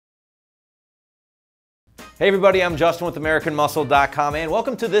Hey everybody, I'm Justin with AmericanMuscle.com and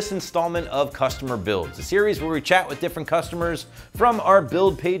welcome to this installment of Customer Builds, a series where we chat with different customers from our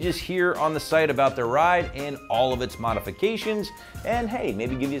build pages here on the site about their ride and all of its modifications, and hey,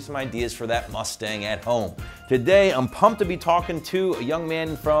 maybe give you some ideas for that Mustang at home. Today, I'm pumped to be talking to a young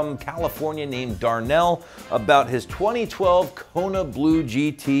man from California named Darnell about his 2012 Kona Blue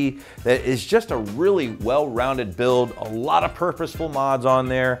GT that is just a really well-rounded build, a lot of purposeful mods on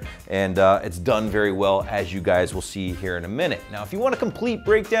there, and it's done very well, as you guys will see here in a minute. Now, if you want a complete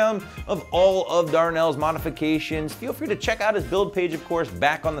breakdown of all of Darnell's modifications, feel free to check out his build page, of course,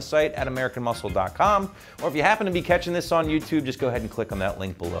 back on the site at AmericanMuscle.com, or if you happen to be catching this on YouTube, just go ahead and click on that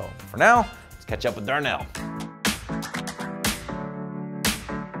link below. For now, let's catch up with Darnell.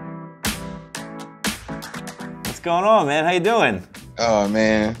 What's going on, man? How you doing? Oh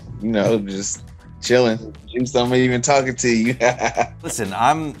man, you know, just chilling. I'm even talking to you. Listen,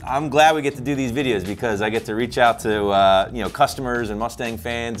 I'm glad we get to do these videos because I get to reach out to customers and Mustang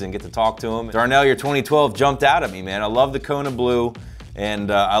fans and get to talk to them. Darnell, your 2012 jumped out at me, man. I love the Kona Blue,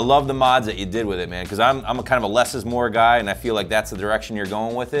 and I love the mods that you did with it, man. Because I'm a kind of a less is more guy, and I feel like that's the direction you're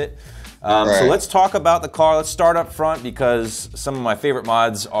going with it. Right. So let's talk about the car. Let's start up front because some of my favorite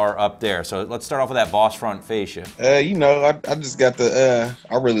mods are up there. So let's start off with that boss front fascia. You know, I just got the,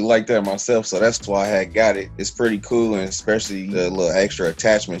 I really like that myself, so that's why I had got it. It's pretty cool, and especially the little extra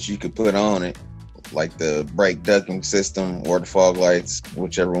attachments you could put on it, like the brake ducking system or the fog lights,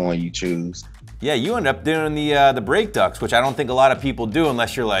 whichever one you choose. Yeah, you end up doing the brake ducts, which I don't think a lot of people do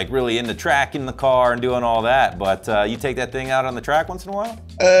unless you're like really into tracking the car and doing all that. But you take that thing out on the track once in a while?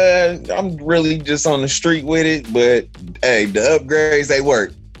 I'm really just on the street with it, but hey, the upgrades, they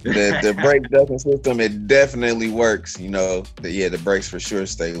work. The brake ducting system, it definitely works. You know, the brakes for sure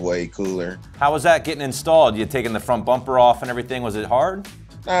stay way cooler. How was that getting installed? You taking the front bumper off and everything? Was it hard?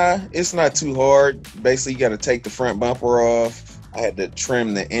 Nah, it's not too hard. Basically, you got to take the front bumper off. I had to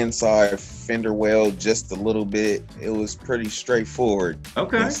trim the inside fender well just a little bit. It was pretty straightforward.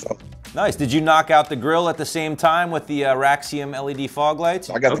 Okay. Nice. Did you knock out the grill at the same time with the Raxiom LED fog lights?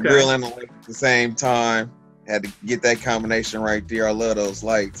 I got the grill and the light at the same time. Had to get that combination right there. I love those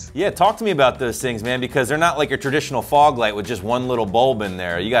lights. Yeah, talk to me about those things, man, because they're not like your traditional fog light with just one little bulb in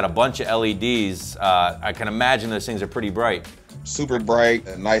there. You got a bunch of LEDs. I can imagine those things are pretty bright. Super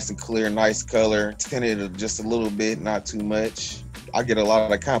bright, nice and clear, nice color. Tinted just a little bit, not too much. I get a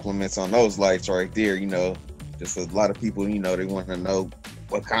lot of compliments on those lights right there, you know. Just a lot of people, you know, they want to know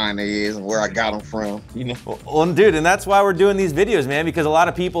what kind it is and where I got them from, you know. Well, dude, and that's why we're doing these videos, man, because a lot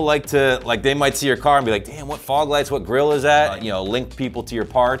of people like to, they might see your car and be like, damn, what fog lights, what grill is that? You know, link people to your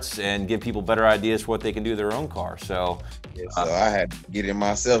parts and give people better ideas for what they can do with their own car, so. Yeah, so I had to get it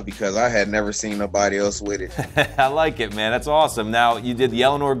myself because I had never seen nobody else with it. I like it, man, that's awesome. Now, you did the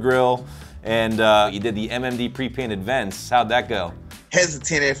Eleanor grill and you did the MMD pre-painted vents. How'd that go?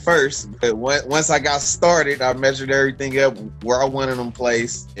 Hesitant at first, but once I got started, I measured everything up where I wanted them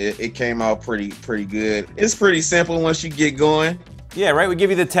placed. It came out pretty good. It's pretty simple once you get going. Yeah, right, we give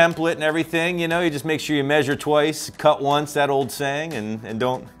you the template and everything, you know, you just make sure you measure twice, cut once, that old saying, and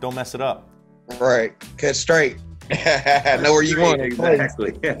don't mess it up. Right, cut straight. Know where you going.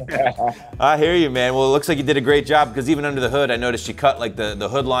 Exactly. I hear you, man. Well, it looks like you did a great job because even under the hood, I noticed you cut like the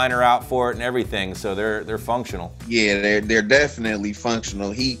hood liner out for it and everything, so they're functional. Yeah, they're definitely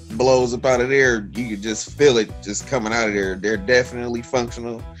functional. Heat blows up out of there. You could just feel it just coming out of there. They're definitely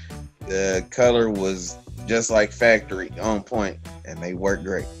functional. The color was just like factory, on point, and they work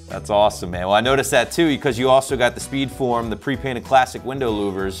great. That's awesome, man. Well, I noticed that too because you also got the Speedform, the pre-painted classic window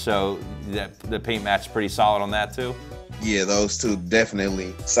louvers, so the paint match pretty solid on that too. Yeah, those two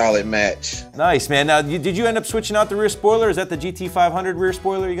definitely solid match. Nice, man. Now, did you end up switching out the rear spoiler? Is that the GT500 rear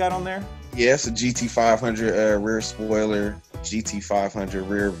spoiler you got on there? Yeah, it's a GT500 rear spoiler, GT500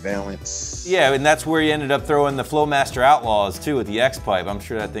 rear valance. Yeah, and that's where you ended up throwing the Flowmaster Outlaws too with the X-Pipe. I'm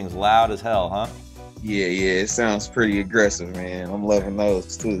sure that thing's loud as hell, huh? Yeah, it sounds pretty aggressive, man. I'm loving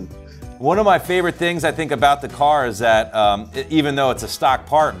those too. One of my favorite things I think about the car is that even though it's a stock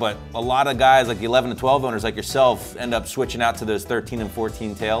part, but a lot of guys like the 11 to 12 owners like yourself end up switching out to those 13 and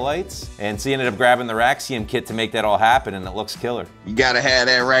 14 taillights. And so you ended up grabbing the Raxiom kit to make that all happen, and it looks killer. You gotta have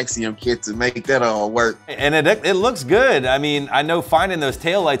that Raxiom kit to make that all work. And it looks good. I mean, I know finding those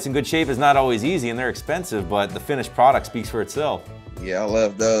taillights in good shape is not always easy and they're expensive, but the finished product speaks for itself. Yeah, I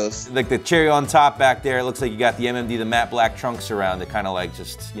love those. Like the cherry on top back there, it looks like you got the MMD, the matte black trunk surround to kind of like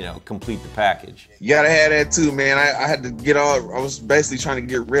just, you know, complete the package. You gotta have that too, man. I had to get all, I was basically trying to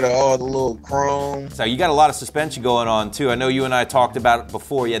get rid of all the little chrome. So you got a lot of suspension going on too. I know you and I talked about it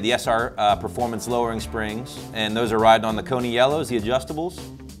before. You had the SR performance lowering springs, and those are riding on the Koni yellows, the adjustables.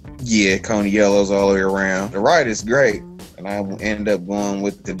 Yeah, Koni yellows all the way around. The ride is great. And I end up going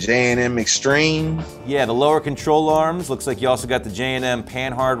with the J&M Xtreme. Yeah, the lower control arms. Looks like you also got the J&M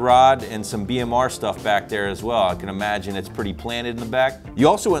Panhard Rod and some BMR stuff back there as well. I can imagine it's pretty planted in the back. You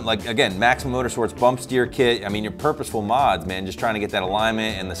also went, like, again, Maximum Motorsports bump steer kit. I mean, your purposeful mods, man, just trying to get that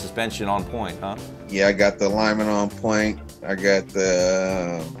alignment and the suspension on point, huh? Yeah, I got the alignment on point. I got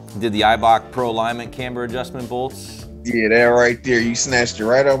the... Did the Eibach Pro alignment camber adjustment bolts? Yeah, that right there. You snatched it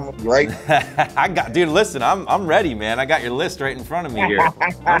right up, right? Dude, listen, I'm ready, man. I got your list right in front of me here.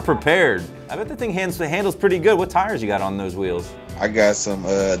 I'm prepared. I bet the thing handles pretty good. What tires you got on those wheels? I got some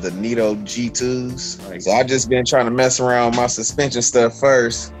the Nito G2s. Nice. So I just been trying to mess around with my suspension stuff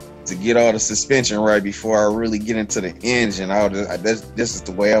first to get all the suspension right before I really get into the engine. This is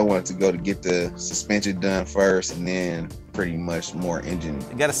the way I wanted to go, to get the suspension done first and then pretty much more engine.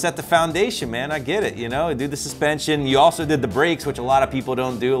 You got to set the foundation, man. I get it, you know, do the suspension. You also did the brakes, which a lot of people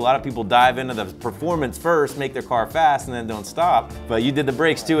don't do. A lot of people dive into the performance first, make their car fast, and then don't stop. But you did the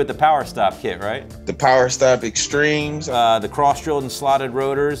brakes too with the Power Stop kit, right? The Power Stop Extremes. The cross-drilled and slotted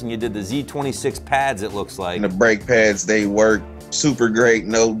rotors, and you did the Z26 pads, it looks like. And the brake pads, they work super great,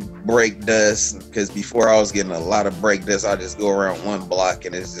 no brake dust, because before I was getting a lot of brake dust. I just go around one block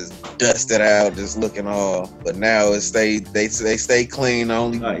and it's just dusted out, just looking all. But now it's they stay clean. The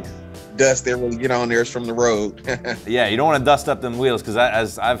only dust they really get on there is from the road. Yeah, you don't want to dust up them wheels, because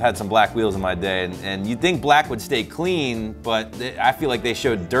as I've had some black wheels in my day, and you'd think black would stay clean, but I feel like they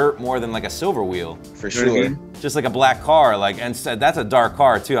showed dirt more than like a silver wheel. For sure. Just like a black car, like, and that's a dark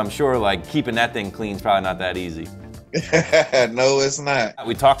car too. I'm sure like keeping that thing clean is probably not that easy. No, it's not.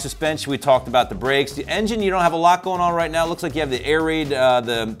 We talked suspension, we talked about the brakes. The engine, you don't have a lot going on right now. It looks like you have the Airaid,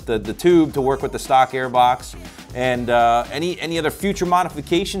 the tube to work with the stock airbox. And any other future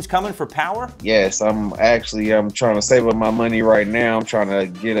modifications coming for power? Yes, I'm trying to save up my money right now. I'm trying to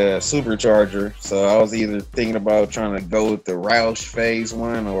get a supercharger. So I was either thinking about trying to go with the Roush Phase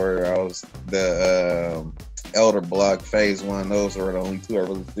 1 or I was the Elder Block Phase 1. Those are the only two I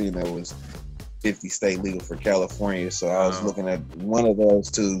really seen that was 50 state legal for California, so I was looking at one of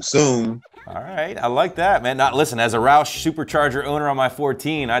those two soon. All right, I like that, man. Now, listen, as a Roush supercharger owner on my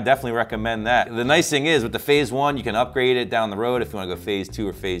 14, I definitely recommend that. The nice thing is with the Phase 1, you can upgrade it down the road if you want to go Phase 2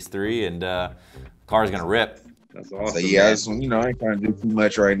 or Phase 3, and car's gonna rip. That's awesome. So yeah, I ain't trying to do too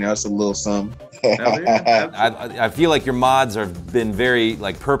much right now. It's a little something. I feel like your mods have been very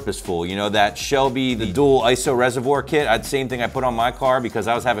like purposeful. You know, that Shelby, the dual ISO reservoir kit, same thing I put on my car because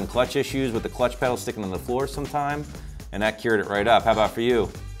I was having clutch issues with the clutch pedal sticking on the floor sometime, and that cured it right up. How about for you?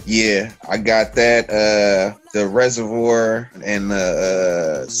 Yeah, I got that, the reservoir and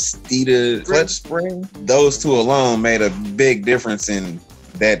the Steeda clutch spring. Those two alone made a big difference in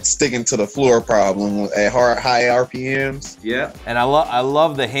that sticking to the floor problem at high RPMs. Yeah, and I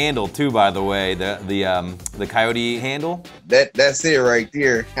love the handle too, by the way, the Coyote handle. That's it right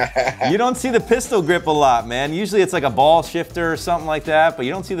there. You don't see the pistol grip a lot, man. Usually it's like a ball shifter or something like that, but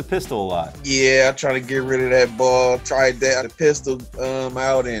you don't see the pistol a lot. Yeah, I try to get rid of that ball. Tried that, the pistol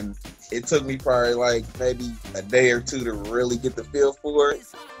out, and it took me probably like maybe a day or two to really get the feel for it.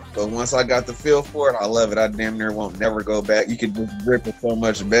 But once I got the feel for it, I love it. I damn near won't never go back. You can just grip it so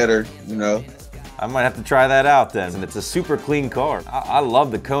much better, you know. I might have to try that out then. And it's a super clean car. I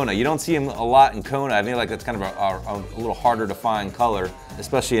love the Kona. You don't see them a lot in Kona. I think like that's kind of a little harder to find color,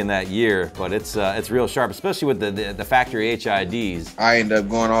 especially in that year. But it's real sharp, especially with the factory HIDs. I end up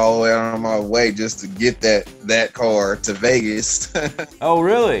going all the way on my way just to get that car to Vegas. Oh,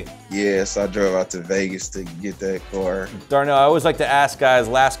 really? Yes, I drove out to Vegas to get that car. Darnell, I always like to ask guys,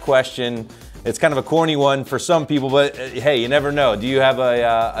 last question. It's kind of a corny one for some people, but hey, you never know. Do you have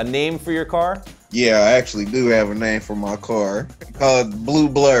a name for your car? Yeah, I actually do have a name for my car. I call it Blue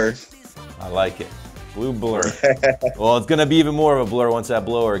Blur. I like it. Blue Blur. Well, it's going to be even more of a blur once that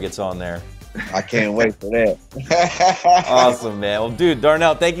blower gets on there. I can't wait for that. Awesome, man. Well, dude,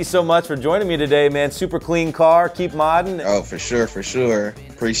 Darnell, thank you so much for joining me today, man. Super clean car. Keep modding. Oh, for sure, for sure.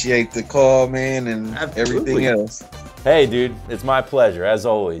 Appreciate the call, man, and everything else. Hey, dude, it's my pleasure, as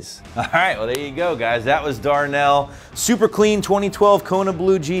always. All right, well, there you go, guys. That was Darnell. Super clean 2012 Kona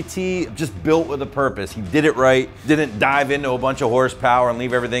Blue GT, just built with a purpose. He did it right, didn't dive into a bunch of horsepower and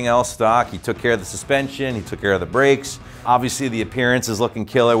leave everything else stock. He took care of the suspension, he took care of the brakes. Obviously, the appearance is looking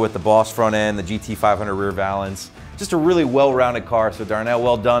killer with the Boss front end, the GT 500 rear valance. Just a really well-rounded car, so Darnell,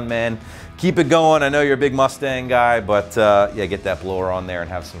 well done, man. Keep it going. I know you're a big Mustang guy, but yeah, get that blower on there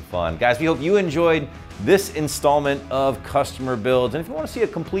and have some fun. Guys, we hope you enjoyed this installment of Customer Builds. And if you want to see a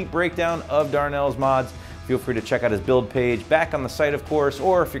complete breakdown of Darnell's mods, feel free to check out his build page back on the site, of course,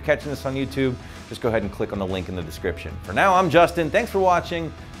 or if you're catching this on YouTube, just go ahead and click on the link in the description. For now, I'm Justin. Thanks for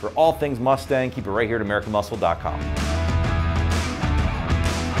watching. For all things Mustang, keep it right here at AmericanMuscle.com.